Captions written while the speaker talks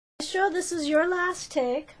Maestro, this is your last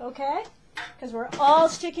take, okay? Because we're all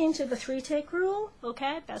sticking to the 3-take rule,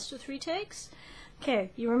 okay? Best of 3 takes.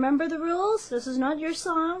 Okay, you remember the rules? This is not your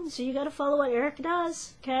song, so you got to follow what Eric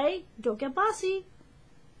does, okay? Don't get bossy.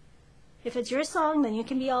 If it's your song, then you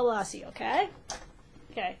can be all bossy, okay?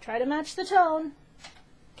 Okay, try to match the tone.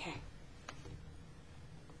 Okay.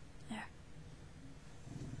 There.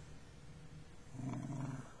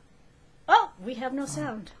 Oh, we have no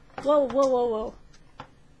sound. Whoa, whoa, whoa, whoa.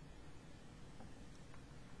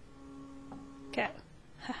 Okay.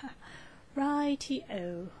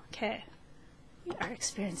 Righty-o. Okay. We are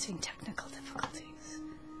experiencing technical difficulties.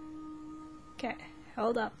 Okay,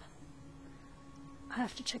 hold up. I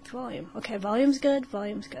have to check the volume. Okay, volume's good,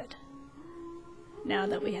 volume's good. Now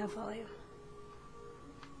that we have volume.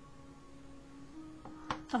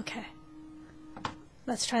 Okay.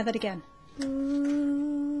 Let's try that again.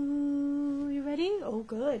 Ooh, you ready? Oh,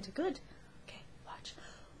 good, good.